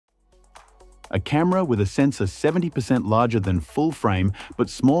A camera with a sensor 70% larger than full frame but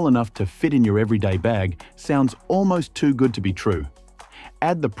small enough to fit in your everyday bag sounds almost too good to be true.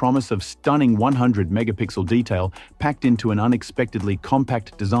 Add the promise of stunning 100-megapixel detail packed into an unexpectedly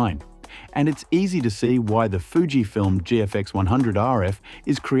compact design, and it's easy to see why the Fujifilm GFX100RF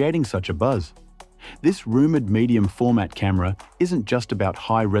is creating such a buzz. This rumored medium format camera isn't just about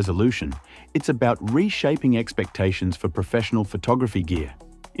high resolution, it's about reshaping expectations for professional photography gear.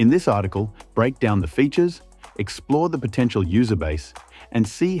 In this article, break down the features, explore the potential user base, and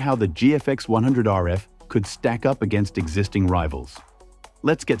see how the GFX100RF could stack up against existing rivals.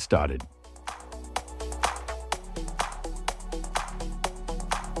 Let's get started.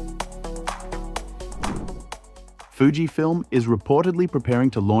 Fujifilm is reportedly preparing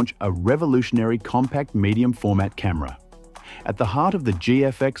to launch a revolutionary compact medium format camera. At the heart of the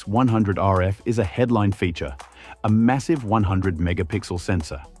GFX100RF is a headline feature, a massive 100-megapixel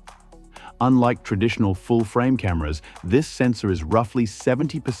sensor. Unlike traditional full-frame cameras, this sensor is roughly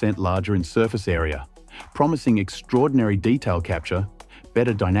 70% larger in surface area, promising extraordinary detail capture,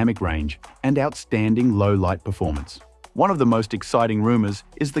 better dynamic range, and outstanding low-light performance. One of the most exciting rumors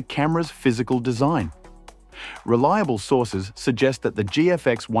is the camera's physical design. Reliable sources suggest that the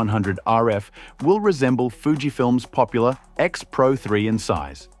GFX100RF will resemble Fujifilm's popular X Pro 3 in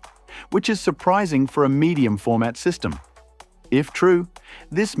size, which is surprising for a medium format system. If true,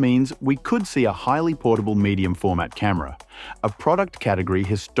 this means we could see a highly portable medium format camera, a product category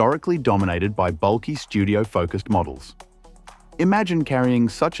historically dominated by bulky studio-focused models. Imagine carrying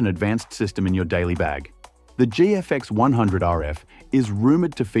such an advanced system in your daily bag. The GFX100RF is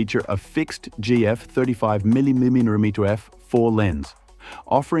rumored to feature a fixed GF35mm f4 lens,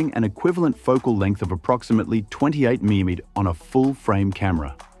 offering an equivalent focal length of approximately 28mm on a full-frame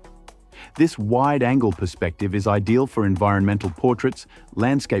camera. This wide-angle perspective is ideal for environmental portraits,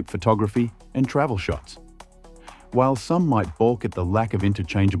 landscape photography, and travel shots. While some might balk at the lack of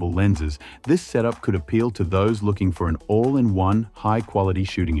interchangeable lenses, this setup could appeal to those looking for an all-in-one, high-quality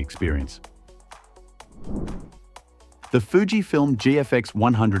shooting experience. The Fujifilm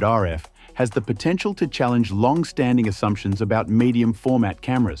GFX100RF has the potential to challenge long-standing assumptions about medium format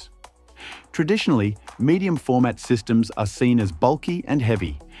cameras. Traditionally, medium format systems are seen as bulky and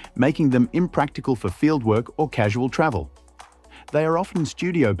heavy, making them impractical for fieldwork or casual travel. They are often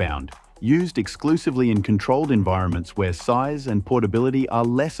studio-bound, used exclusively in controlled environments where size and portability are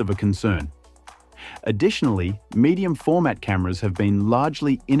less of a concern. Additionally, medium format cameras have been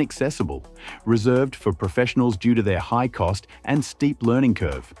largely inaccessible, reserved for professionals due to their high cost and steep learning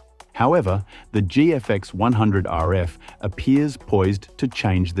curve. However, the GFX100RF appears poised to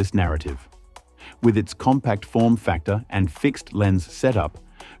change this narrative. With its compact form factor and fixed lens setup,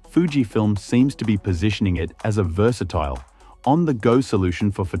 Fujifilm seems to be positioning it as a versatile, on-the-go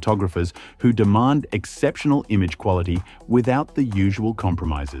solution for photographers who demand exceptional image quality without the usual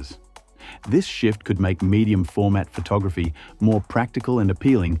compromises. This shift could make medium format photography more practical and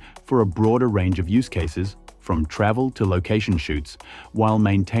appealing for a broader range of use cases, from travel to location shoots, while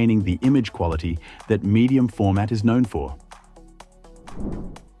maintaining the image quality that medium format is known for.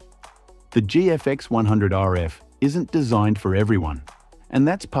 The GFX100RF isn't designed for everyone, and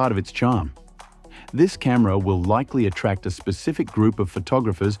that's part of its charm. This camera will likely attract a specific group of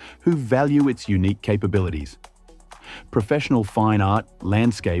photographers who value its unique capabilities. Professional fine art,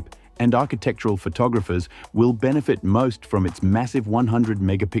 landscape, and architectural photographers will benefit most from its massive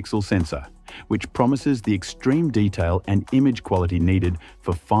 100-megapixel sensor, which promises the extreme detail and image quality needed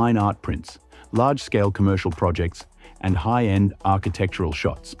for fine art prints, large-scale commercial projects, and high-end architectural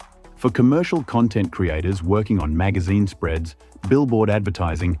shots. For commercial content creators working on magazine spreads, billboard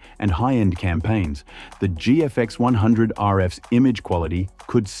advertising, and high-end campaigns, the GFX100RF's image quality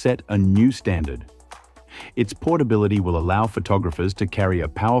could set a new standard. Its portability will allow photographers to carry a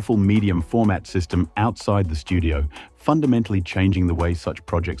powerful medium format system outside the studio, fundamentally changing the way such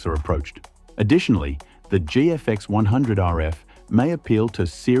projects are approached. Additionally, the GFX100RF may appeal to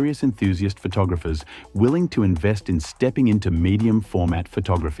serious enthusiast photographers willing to invest in stepping into medium format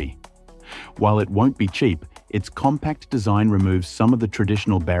photography. While it won't be cheap, its compact design removes some of the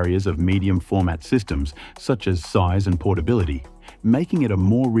traditional barriers of medium format systems, such as size and portability, making it a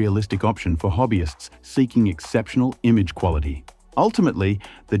more realistic option for hobbyists seeking exceptional image quality. Ultimately,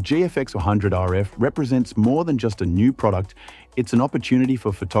 the GFX100RF represents more than just a new product, it's an opportunity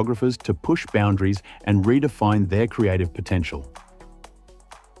for photographers to push boundaries and redefine their creative potential.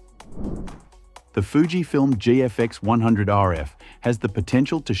 The Fujifilm GFX100RF has the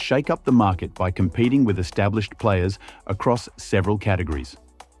potential to shake up the market by competing with established players across several categories.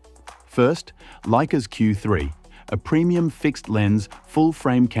 First, Leica's Q3, a premium fixed-lens,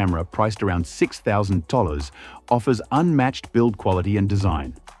 full-frame camera priced around $6,000 offers unmatched build quality and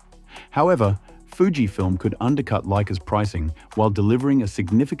design. However, Fujifilm could undercut Leica's pricing while delivering a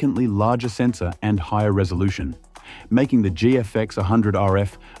significantly larger sensor and higher resolution, making the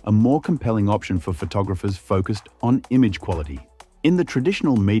GFX100RF a more compelling option for photographers focused on image quality. In the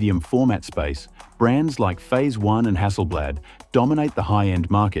traditional medium format space, brands like Phase One and Hasselblad dominate the high-end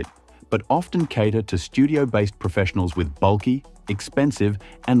market, but often cater to studio-based professionals with bulky, expensive,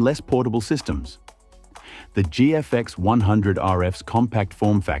 and less portable systems. The GFX100RF's compact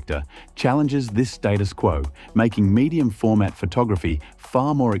form factor challenges this status quo, making medium format photography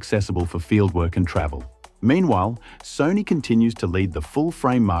far more accessible for fieldwork and travel. Meanwhile, Sony continues to lead the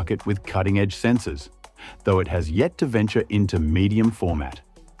full-frame market with cutting-edge sensors, though it has yet to venture into medium format.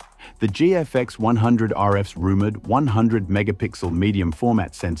 The GFX100RF's rumored 100-megapixel medium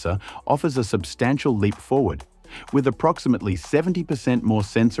format sensor offers a substantial leap forward, with approximately 70% more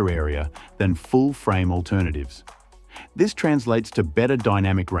sensor area than full-frame alternatives. This translates to better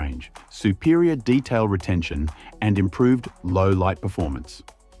dynamic range, superior detail retention, and improved low-light performance.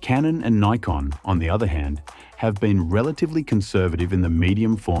 Canon and Nikon, on the other hand, have been relatively conservative in the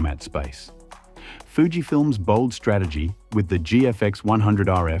medium format space. Fujifilm's bold strategy with the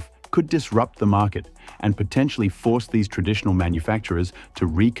GFX100RF could disrupt the market and potentially force these traditional manufacturers to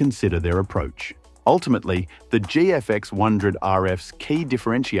reconsider their approach. Ultimately, the GFX100RF's key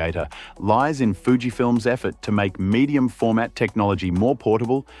differentiator lies in Fujifilm's effort to make medium format technology more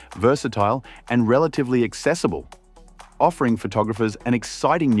portable, versatile, and relatively accessible, offering photographers an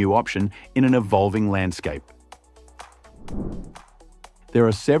exciting new option in an evolving landscape. There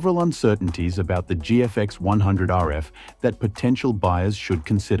are several uncertainties about the GFX100RF that potential buyers should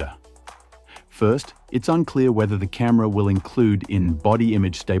consider. First, it's unclear whether the camera will include in body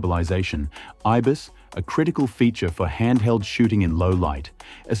image stabilization IBIS, a critical feature for handheld shooting in low light,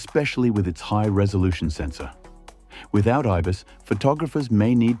 especially with its high-resolution sensor. Without IBIS, photographers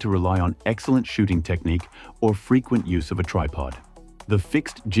may need to rely on excellent shooting technique or frequent use of a tripod. The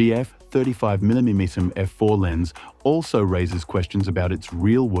fixed GF 35mm f4 lens also raises questions about its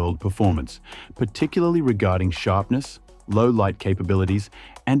real-world performance, particularly regarding sharpness, low light capabilities,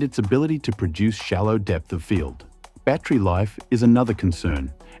 and its ability to produce shallow depth of field. Battery life is another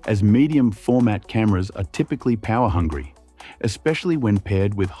concern, as medium format cameras are typically power-hungry, especially when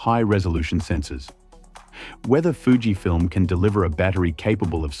paired with high-resolution sensors. Whether Fujifilm can deliver a battery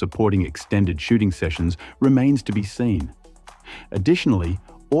capable of supporting extended shooting sessions remains to be seen. Additionally,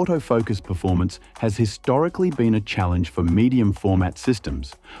 autofocus performance has historically been a challenge for medium format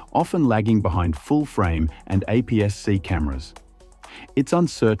systems, often lagging behind full-frame and aps-c cameras. It's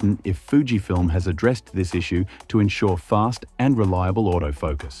uncertain if Fujifilm has addressed this issue to ensure fast and reliable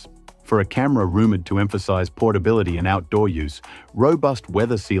autofocus. For a camera rumored to emphasize portability and outdoor use, robust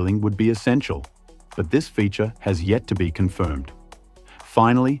weather sealing would be essential, but this feature has yet to be confirmed.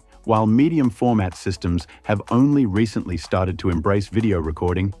 Finally, while medium format systems have only recently started to embrace video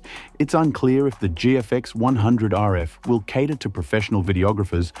recording, it's unclear if the GFX100RF will cater to professional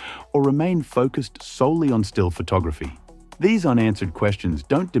videographers or remain focused solely on still photography. These unanswered questions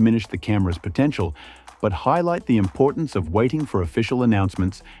don't diminish the camera's potential, but highlight the importance of waiting for official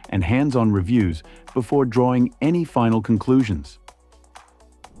announcements and hands-on reviews before drawing any final conclusions.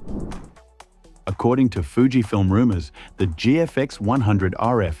 According to Fujifilm rumors, the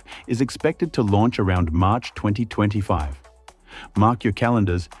GFX100RF is expected to launch around March 2025. Mark your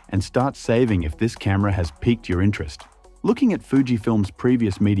calendars and start saving if this camera has piqued your interest. Looking at Fujifilm's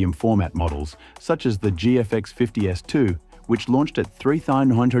previous medium format models, such as the GFX50S2, which launched at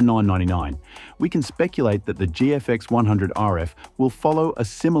 $3,999, we can speculate that the GFX100RF will follow a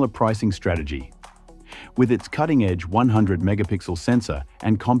similar pricing strategy. With its cutting-edge 100-megapixel sensor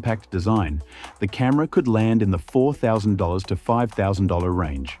and compact design, the camera could land in the $4,000 to $5,000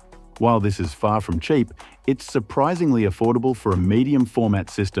 range. While this is far from cheap, it's surprisingly affordable for a medium format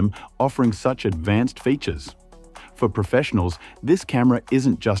system offering such advanced features. For professionals, this camera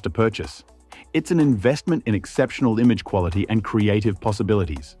isn't just a purchase. It's an investment in exceptional image quality and creative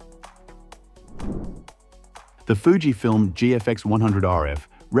possibilities. The Fujifilm GFX100RF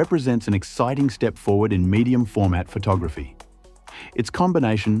represents an exciting step forward in medium format photography. Its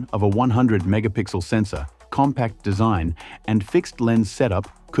combination of a 100-megapixel sensor, compact design, and fixed lens setup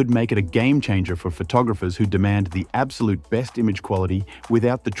could make it a game-changer for photographers who demand the absolute best image quality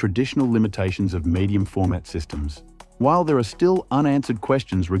without the traditional limitations of medium format systems. While there are still unanswered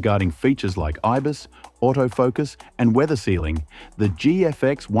questions regarding features like IBIS, autofocus, and weather sealing, the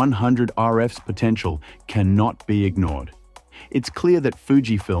GFX100RF's potential cannot be ignored. It's clear that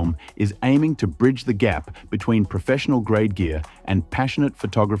Fujifilm is aiming to bridge the gap between professional-grade gear and passionate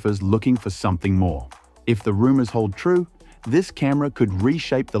photographers looking for something more. If the rumors hold true, this camera could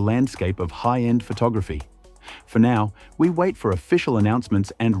reshape the landscape of high-end photography. For now, we wait for official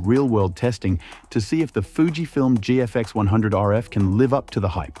announcements and real-world testing to see if the Fujifilm GFX100RF can live up to the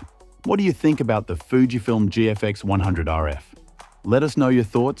hype. What do you think about the Fujifilm GFX100RF? Let us know your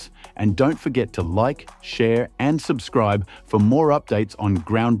thoughts, and don't forget to like, share, and subscribe for more updates on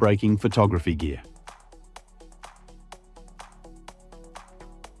groundbreaking photography gear.